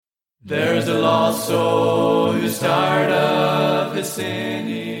There's a lost soul who's tired of his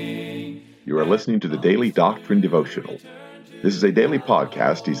sinning. You are listening to the Daily Doctrine Devotional. This is a daily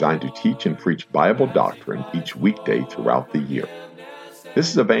podcast designed to teach and preach Bible doctrine each weekday throughout the year.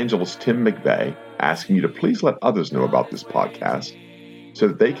 This is Evangelist Tim McVeigh asking you to please let others know about this podcast so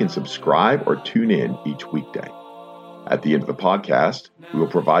that they can subscribe or tune in each weekday. At the end of the podcast, we will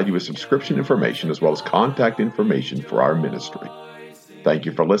provide you with subscription information as well as contact information for our ministry. Thank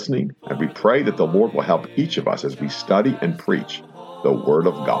you for listening, and we pray that the Lord will help each of us as we study and preach the Word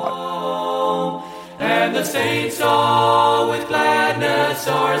of God. And the saints all with gladness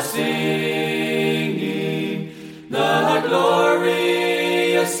are singing the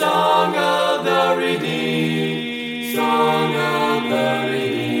glorious song of the redeemed, song of the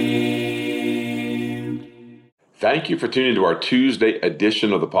redeemed. Thank you for tuning to our Tuesday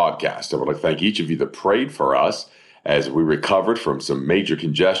edition of the podcast. I would like to thank each of you that prayed for us as we recovered from some major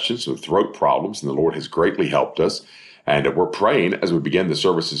congestion, some throat problems, and the Lord has greatly helped us. And we're praying as we begin the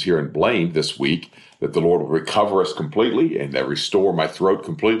services here in Blaine this week that the Lord will recover us completely and restore my throat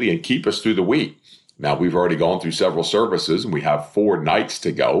completely and keep us through the week. Now, we've already gone through several services, and we have 4 nights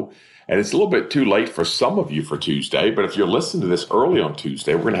to go. And it's a little bit too late for some of you for Tuesday, but if you're listening to this early on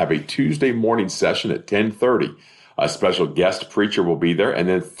Tuesday, we're going to have a Tuesday morning session at 10:30. A special guest preacher will be there. And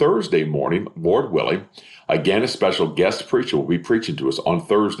then Thursday morning, Lord willing, again, a special guest preacher will be preaching to us on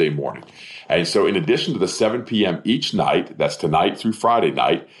Thursday morning. And so in addition to the 7 p.m. each night, that's tonight through Friday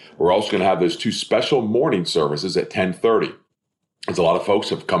night, we're also going to have those 2 special morning services at 10:30. As a lot of folks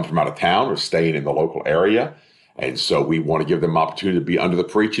have come from out of town or staying in the local area. And so we want to give them an opportunity to be under the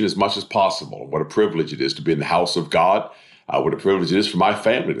preaching as much as possible. What a privilege it is to be in the house of God. What a privilege it is for my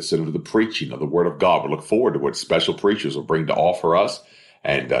family to sit under the preaching of the Word of God. We look forward to what special preachers will bring to offer us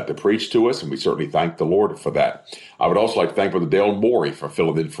and to preach to us, and we certainly thank the Lord for that. I would also like to thank Brother Dale Morey for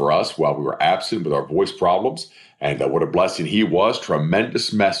filling in for us while we were absent with our voice problems, and what a blessing he was.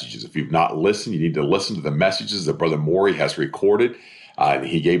 Tremendous messages. If you've not listened, you need to listen to the messages that Brother Morey has recorded. And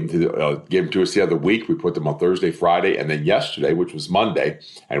he gave them to us the other week. We put them on Thursday, Friday, and then yesterday, which was Monday.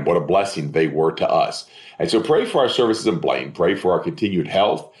 And what a blessing they were to us. And so pray for our services in Blaine. Pray for our continued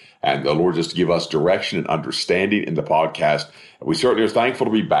health. And the Lord just to give us direction and understanding in the podcast. And we certainly are thankful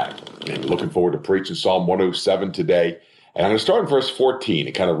to be back. And looking forward to preaching Psalm 107 today. And I'm going to start in verse 14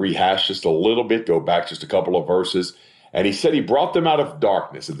 and kind of rehash just a little bit, go back just a couple of verses. And he said, he brought them out of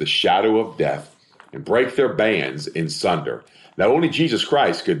darkness and the shadow of death and break their bands in sunder. Now, only Jesus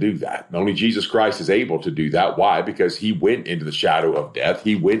Christ could do that. Only Jesus Christ is able to do that. Why? Because he went into the shadow of death.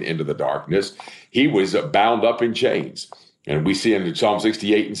 He went into the darkness. He was bound up in chains. And we see in Psalm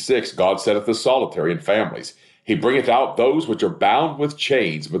 68:6, God setteth the solitary in families. He bringeth out those which are bound with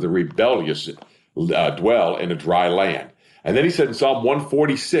chains, but the rebellious dwell in a dry land. And then he said in Psalm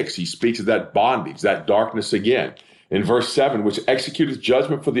 146, he speaks of that bondage, that darkness again. In verse 7, which executeth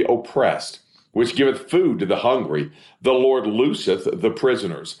judgment for the oppressed, which giveth food to the hungry. The Lord looseth the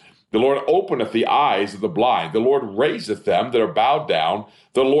prisoners. The Lord openeth the eyes of the blind. The Lord raiseth them that are bowed down.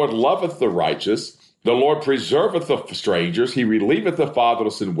 The Lord loveth the righteous. The Lord preserveth the strangers. He relieveth the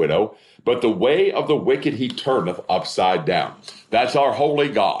fatherless and widow. But the way of the wicked he turneth upside down. That's our holy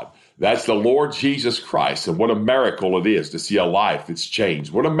God. That's the Lord Jesus Christ. And what a miracle it is to see a life that's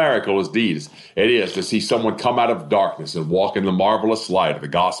changed. What a miracle it is to see someone come out of darkness and walk in the marvelous light of the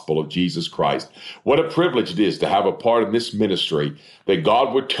gospel of Jesus Christ. What a privilege it is to have a part in this ministry, that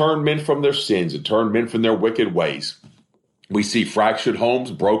God would turn men from their sins and turn men from their wicked ways. We see fractured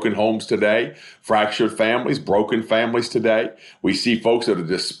homes, broken homes today, fractured families, broken families today. We see folks that are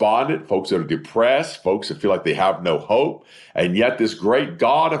despondent, folks that are depressed, folks that feel like they have no hope. And yet this great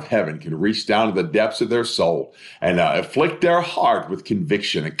God of heaven can reach down to the depths of their soul and afflict their heart with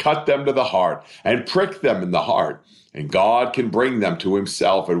conviction and cut them to the heart and prick them in the heart. And God can bring them to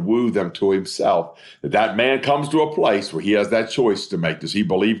himself and woo them to himself. That man comes to a place where he has that choice to make. Does he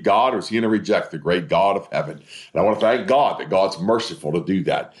believe God or is he going to reject the great God of heaven? And I want to thank God that God's merciful to do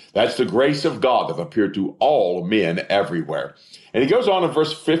that. That's the grace of God that appeared to all men everywhere. And he goes on in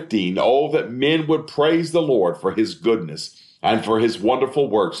verse 15, oh, that men would praise the Lord for his goodness and for his wonderful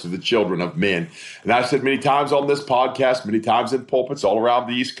works to the children of men. And I've said many times on this podcast, many times in pulpits all around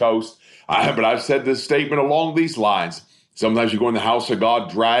the East Coast, but I've said this statement along these lines. Sometimes you go in the house of God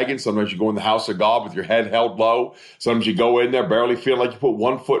dragging. Sometimes you go in the house of God with your head held low. Sometimes you go in there barely feel like you put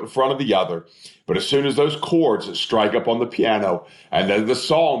one foot in front of the other. But as soon as those chords strike up on the piano and then the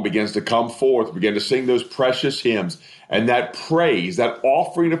song begins to come forth, begin to sing those precious hymns, and that praise, that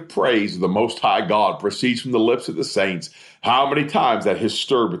offering of praise of the Most High God proceeds from the lips of the saints, how many times that has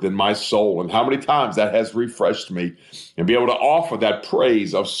stirred within my soul and how many times that has refreshed me, and be able to offer that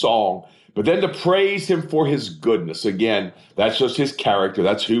praise of song. But then to praise him for his goodness. Again, that's just his character.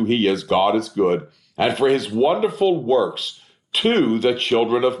 That's who he is. God is good. And for his wonderful works to the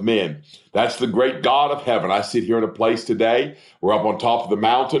children of men. That's the great God of heaven. I sit here in a place today. We're up on top of the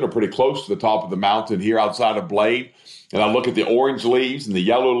mountain, or pretty close to the top of the mountain here outside of Blaine. And I look at the orange leaves and the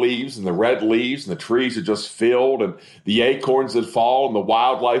yellow leaves and the red leaves, and the trees are just filled, and the acorns that fall and the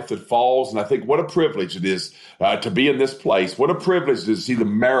wildlife that falls. And I think what a privilege it is to be in this place. What a privilege it is to see the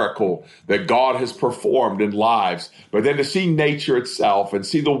miracle that God has performed in lives. But then to see nature itself and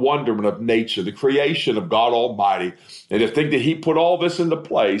see the wonderment of nature, the creation of God Almighty, and to think that he put all this into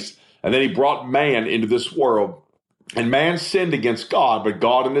place, and then he brought man into this world. And man sinned against God, but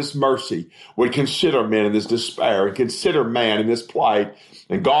God in his mercy would consider men in this despair and consider man in this plight.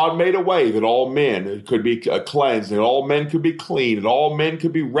 And God made a way that all men could be cleansed, and all men could be clean, and all men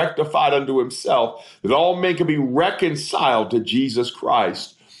could be rectified unto himself, that all men could be reconciled to Jesus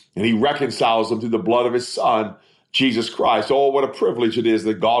Christ. And he reconciles them through the blood of his Son, Jesus Christ. Oh, what a privilege it is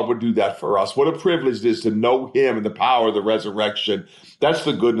that God would do that for us. What a privilege it is to know him and the power of the resurrection. That's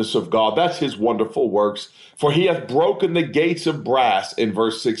the goodness of God. That's his wonderful works. For he hath broken the gates of brass, in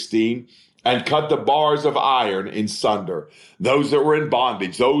verse 16, and cut the bars of iron in sunder. Those that were in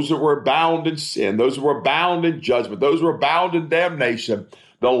bondage, those that were bound in sin, those that were bound in judgment, those who were bound in damnation,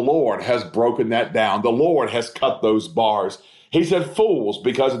 the Lord has broken that down. The Lord has cut those bars. He said, fools,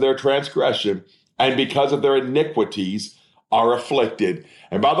 because of their transgression and because of their iniquities, are afflicted.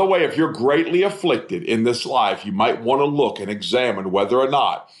 And by the way, if you're greatly afflicted in this life, you might want to look and examine whether or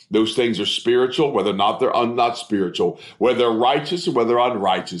not those things are spiritual, whether or not they're not spiritual, whether they're righteous or whether they're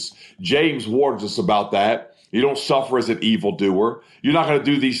unrighteous. James warns us about that. You don't suffer as an evildoer. You're not going to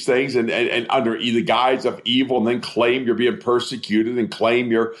do these things and under the guise of evil, and then claim you're being persecuted and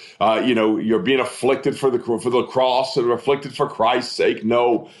claim you're being afflicted for the cross and afflicted for Christ's sake.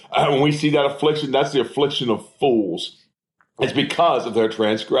 No, when we see that affliction, that's the affliction of fools. It's because of their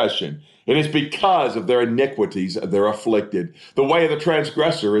transgression. It is because of their iniquities they're afflicted. The way of the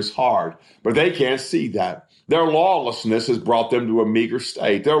transgressor is hard, but they can't see that. Their lawlessness has brought them to a meager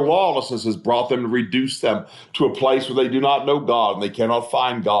state. Their lawlessness has brought them to reduce them to a place where they do not know God and they cannot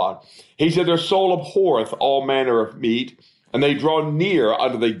find God. He said, their soul abhorreth all manner of meat, and they draw near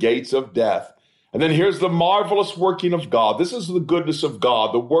unto the gates of death. And then here's the marvelous working of God. This is the goodness of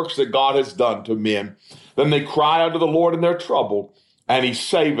God, the works that God has done to men. Then they cry unto the Lord in their trouble, and he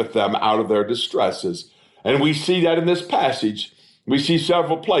saveth them out of their distresses. And we see that in this passage. We see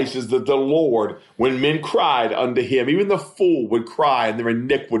several places that the Lord, when men cried unto him, even the fool would cry in their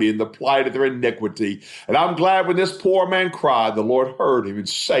iniquity and the plight of their iniquity. And I'm glad when this poor man cried, the Lord heard him and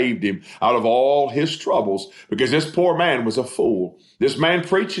saved him out of all his troubles, because this poor man was a fool. This man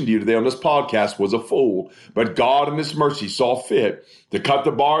preaching to you today on this podcast was a fool, but God in his mercy saw fit to cut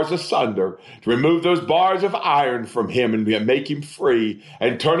the bars asunder, to remove those bars of iron from him and make him free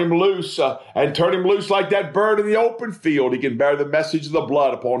and turn him loose like that bird in the open field. He can bear the message of the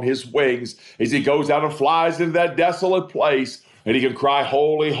blood upon his wings as he goes out and flies into that desolate place. And he can cry,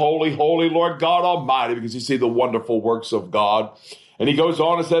 holy, holy, holy Lord God Almighty, because you see the wonderful works of God. And he goes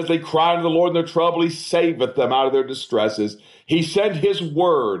on and says, they cry to the Lord in their trouble. He saveth them out of their distresses. He sent his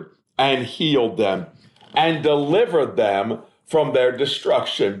word and healed them and delivered them from their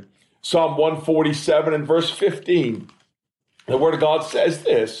destruction. Psalm 147 and verse 15. The word of God says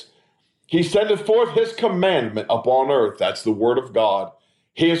this: he sendeth forth his commandment upon earth. That's the word of God.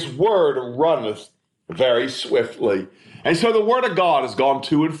 His word runneth very swiftly. And so the word of God has gone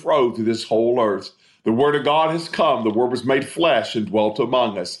to and fro through this whole earth. The word of God has come. The word was made flesh and dwelt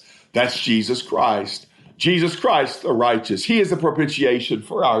among us. That's Jesus Christ. Jesus Christ, the righteous. He is the propitiation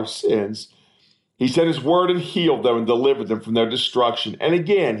for our sins. He sent his word and healed them and delivered them from their destruction. And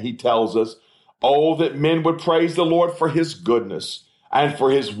again, he tells us, oh, that men would praise the Lord for his goodness and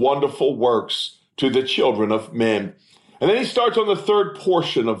for his wonderful works to the children of men. And then he starts on the third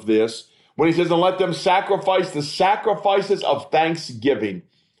portion of this when he says, and let them sacrifice the sacrifices of thanksgiving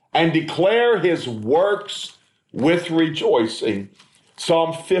and declare his works with rejoicing.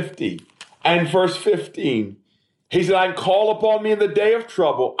 Psalm 50 and verse 15. He said, and call upon me in the day of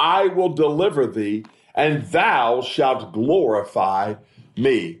trouble. I will deliver thee, and thou shalt glorify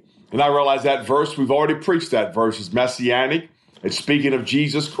me. And I realize that verse, we've already preached that verse, is Messianic. It's speaking of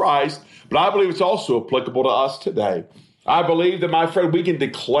Jesus Christ, but I believe it's also applicable to us today. I believe that, my friend, we can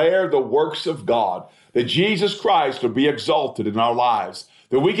declare the works of God, that Jesus Christ will be exalted in our lives,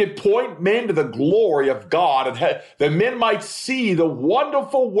 that we can point men to the glory of God, and that men might see the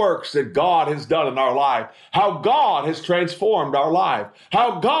wonderful works that God has done in our life, how God has transformed our life,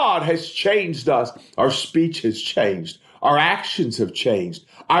 how God has changed us. Our speech has changed. Our actions have changed.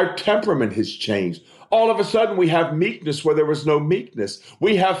 Our temperament has changed. All of a sudden, we have meekness where there was no meekness.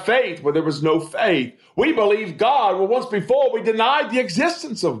 We have faith where there was no faith. We believe God where once before we denied the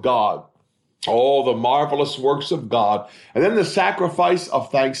existence of God. Oh, the marvelous works of God. And then the sacrifice of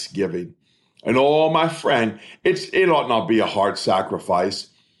thanksgiving. And oh, my friend, it ought not be a hard sacrifice.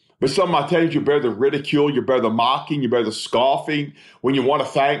 But some I tell you bear the ridicule, you bear the mocking, you bear the scoffing when you want to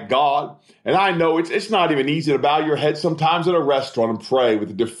thank God. And I know it's not even easy to bow your head sometimes in a restaurant and pray with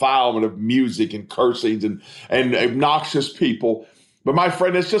the defilement of music and cursings and obnoxious people. But my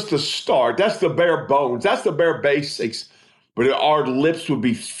friend, it's just a start. That's the bare bones. That's the bare basics. But our lips would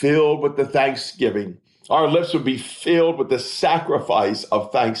be filled with the thanksgiving. Our lips would be filled with the sacrifice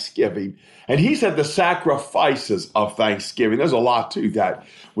of thanksgiving. And he said the sacrifices of thanksgiving. There's a lot to that.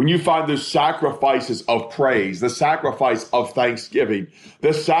 When you find those sacrifices of praise, the sacrifice of thanksgiving,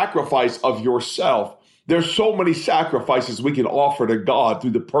 the sacrifice of yourself, there's so many sacrifices we can offer to God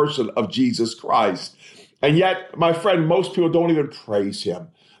through the person of Jesus Christ. And yet, my friend, most people don't even praise him.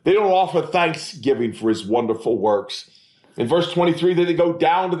 They don't offer thanksgiving for his wonderful works. In verse 23, they go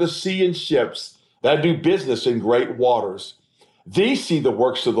down to the sea in ships that do business in great waters. These see the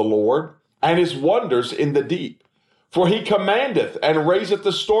works of the Lord and his wonders in the deep. For he commandeth and raiseth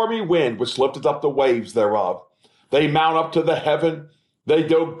the stormy wind, which lifteth up the waves thereof. They mount up to the heaven. They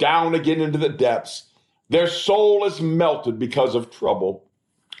go down again into the depths. Their soul is melted because of trouble.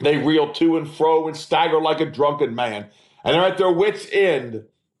 They reel to and fro and stagger like a drunken man, and are at their wits' end.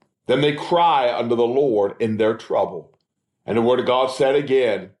 Then they cry unto the Lord in their trouble. And the word of God said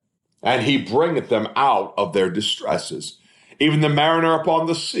again, and he bringeth them out of their distresses. Even the mariner upon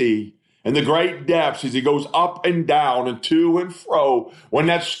the sea, in the great depths, as he goes up and down and to and fro, when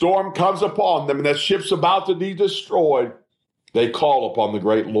that storm comes upon them and that ship's about to be destroyed, they call upon the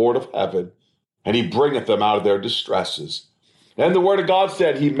great Lord of heaven, and he bringeth them out of their distresses. And the word of God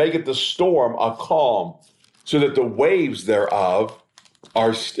said, he maketh the storm a calm, so that the waves thereof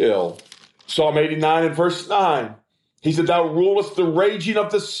are still. Psalm 89 and verse 9, he said, thou rulest the raging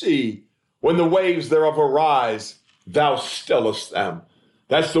of the sea. When the waves thereof arise, thou stillest them.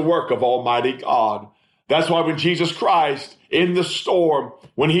 That's the work of Almighty God. That's why when Jesus Christ in the storm,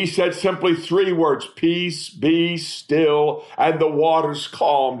 when he said simply three words, peace, be still, and the waters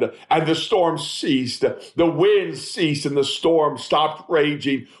calmed, and the storm ceased, the wind ceased, and the storm stopped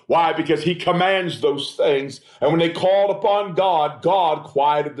raging. Why? Because he commands those things. And when they called upon God, God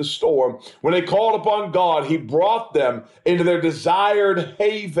quieted the storm. When they called upon God, he brought them into their desired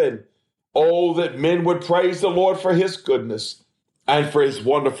haven. Oh, that men would praise the Lord for his goodness and for his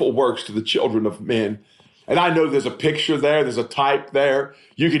wonderful works to the children of men. And I know there's a picture there. There's a type there.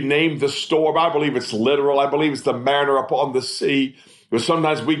 You can name the storm. I believe it's literal. I believe it's the mariner upon the sea. But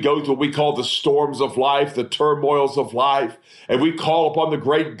sometimes we go through what we call the storms of life, the turmoils of life, and we call upon the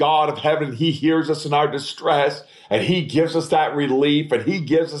great God of heaven. He hears us in our distress, and he gives us that relief, and he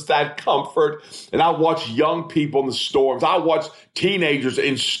gives us that comfort. And I watch young people in the storms. I watch teenagers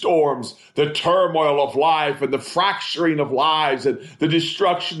in storms, the turmoil of life and the fracturing of lives and the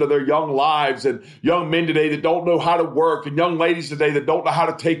destruction of their young lives, and young men today that don't know how to work, and young ladies today that don't know how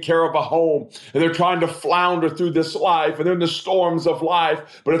to take care of a home, and they're trying to flounder through this life, and they're in the storms of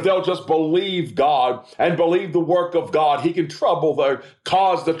life. But if they'll just believe God and believe the work of God, he can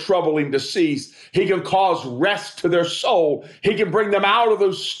cause the troubling to cease. He can cause rest to their soul. He can bring them out of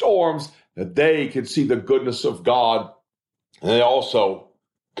those storms, that they can see the goodness of God. And they also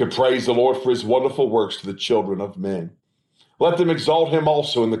can praise the Lord for his wonderful works to the children of men. Let them exalt him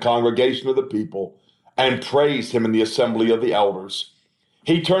also in the congregation of the people, and praise him in the assembly of the elders.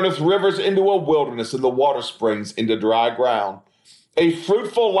 He turneth rivers into a wilderness, and the water springs into dry ground. A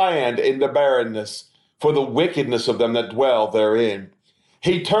fruitful land into barrenness, for the wickedness of them that dwell therein.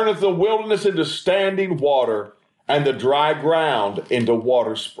 He turneth the wilderness into standing water, and the dry ground into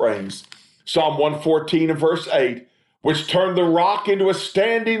water springs. Psalm 114 and verse 8, which turned the rock into a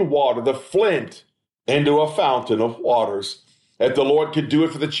standing water, the flint into a fountain of waters. If the Lord could do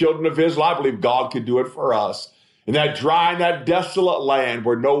it for the children of Israel, I believe God could do it for us. In that dry and that desolate land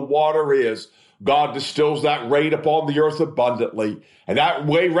where no water is, God distills that rain upon the earth abundantly. And that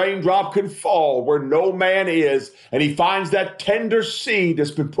way raindrop can fall where no man is. And he finds that tender seed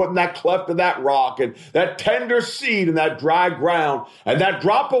that's been put in that cleft of that rock, and that tender seed in that dry ground. And that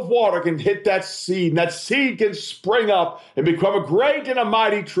drop of water can hit that seed, and that seed can spring up and become a great and a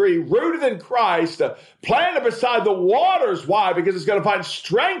mighty tree, rooted in Christ, planted beside the waters. Why? Because it's going to find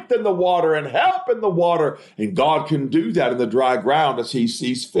strength in the water and help in the water. And God can do that in the dry ground as he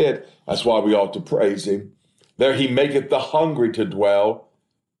sees fit. That's why we ought to praise him. There he maketh the hungry to dwell,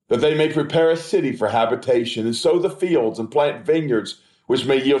 that they may prepare a city for habitation, and sow the fields, and plant vineyards, which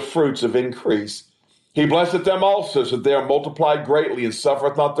may yield fruits of increase. He blesseth them also, so that they are multiplied greatly, and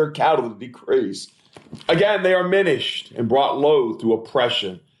suffereth not their cattle to decrease. Again, they are minished, and brought low through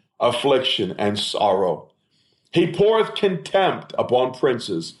oppression, affliction, and sorrow. He poureth contempt upon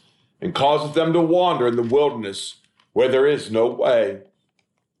princes, and causeth them to wander in the wilderness, where there is no way.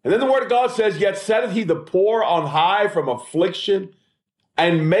 And then the word of God says, yet setteth he the poor on high from affliction,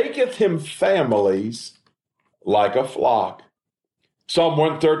 and maketh him families like a flock. Psalm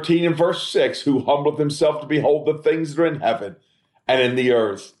 113 and verse 6, who humbleth himself to behold the things that are in heaven and in the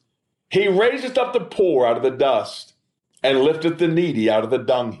earth. He raiseth up the poor out of the dust, and lifteth the needy out of the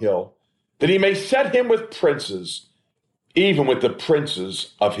dunghill, that he may set him with princes, even with the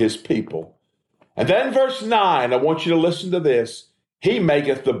princes of his people. And then verse 9, I want you to listen to this. He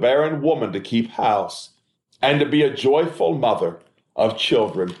maketh the barren woman to keep house, and to be a joyful mother of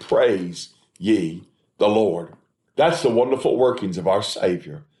children. Praise ye the Lord. That's the wonderful workings of our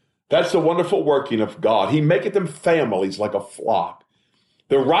Savior. That's the wonderful working of God. He maketh them families like a flock.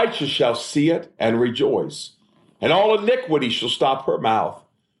 The righteous shall see it and rejoice, and all iniquity shall stop her mouth.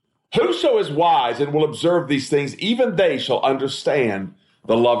 Whoso is wise and will observe these things, even they shall understand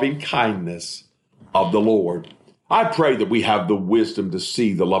the loving kindness of the Lord. I pray that we have the wisdom to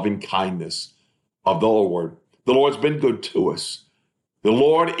see the loving kindness of the Lord. The Lord's been good to us. The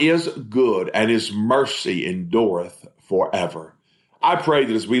Lord is good, and his mercy endureth forever. I pray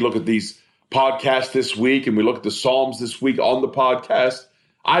that as we look at these podcasts this week, and we look at the Psalms this week on the podcast,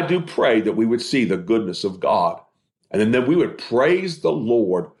 I do pray that we would see the goodness of God. And then that we would praise the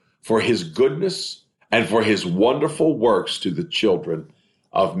Lord for his goodness and for his wonderful works to the children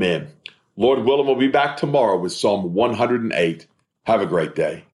of men. Lord willing, we'll be back tomorrow with Psalm 108. Have a great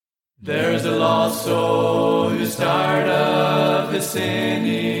day. There's a lost soul who's tired of his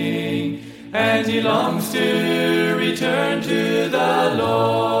sinning, and he longs to return to the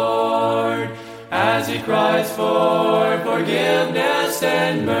Lord, as he cries for forgiveness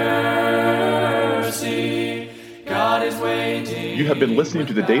and mercy. God is waiting. You have been listening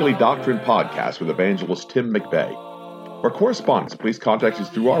to the Daily Doctrine Podcast with Evangelist Tim McVeigh. For correspondence, please contact us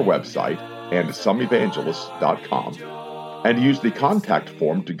through our website and someevangelists.com, and use the contact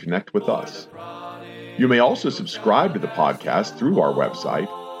form to connect with us. You may also subscribe to the podcast through our website,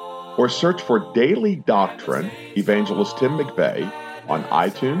 or search for Daily Doctrine Evangelist Tim McVeigh on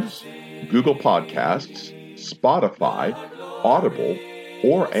iTunes, Google Podcasts, Spotify, Audible,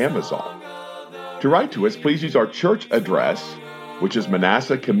 or Amazon. To write to us, please use our church address, which is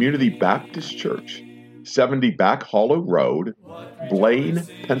Manasseh Community Baptist Church, 70 Back Hollow Road, Blaine,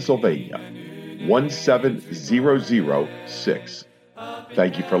 Pennsylvania, 17006.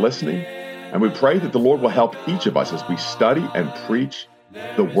 Thank you for listening, and we pray that the Lord will help each of us as we study and preach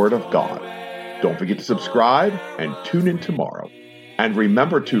the Word of God. Don't forget to subscribe and tune in tomorrow. And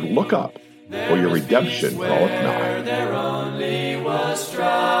remember to look up, for your redemption draweth nigh. There only was strife.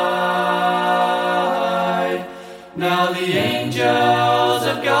 Now the angels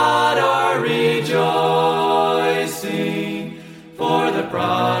of God are rejoicing, for the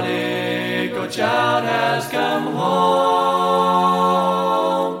prodigal child has come home,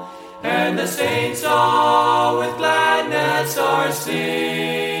 and the saints all with gladness are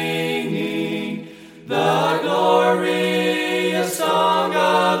singing the glorious song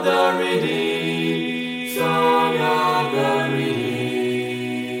of the Redeemer.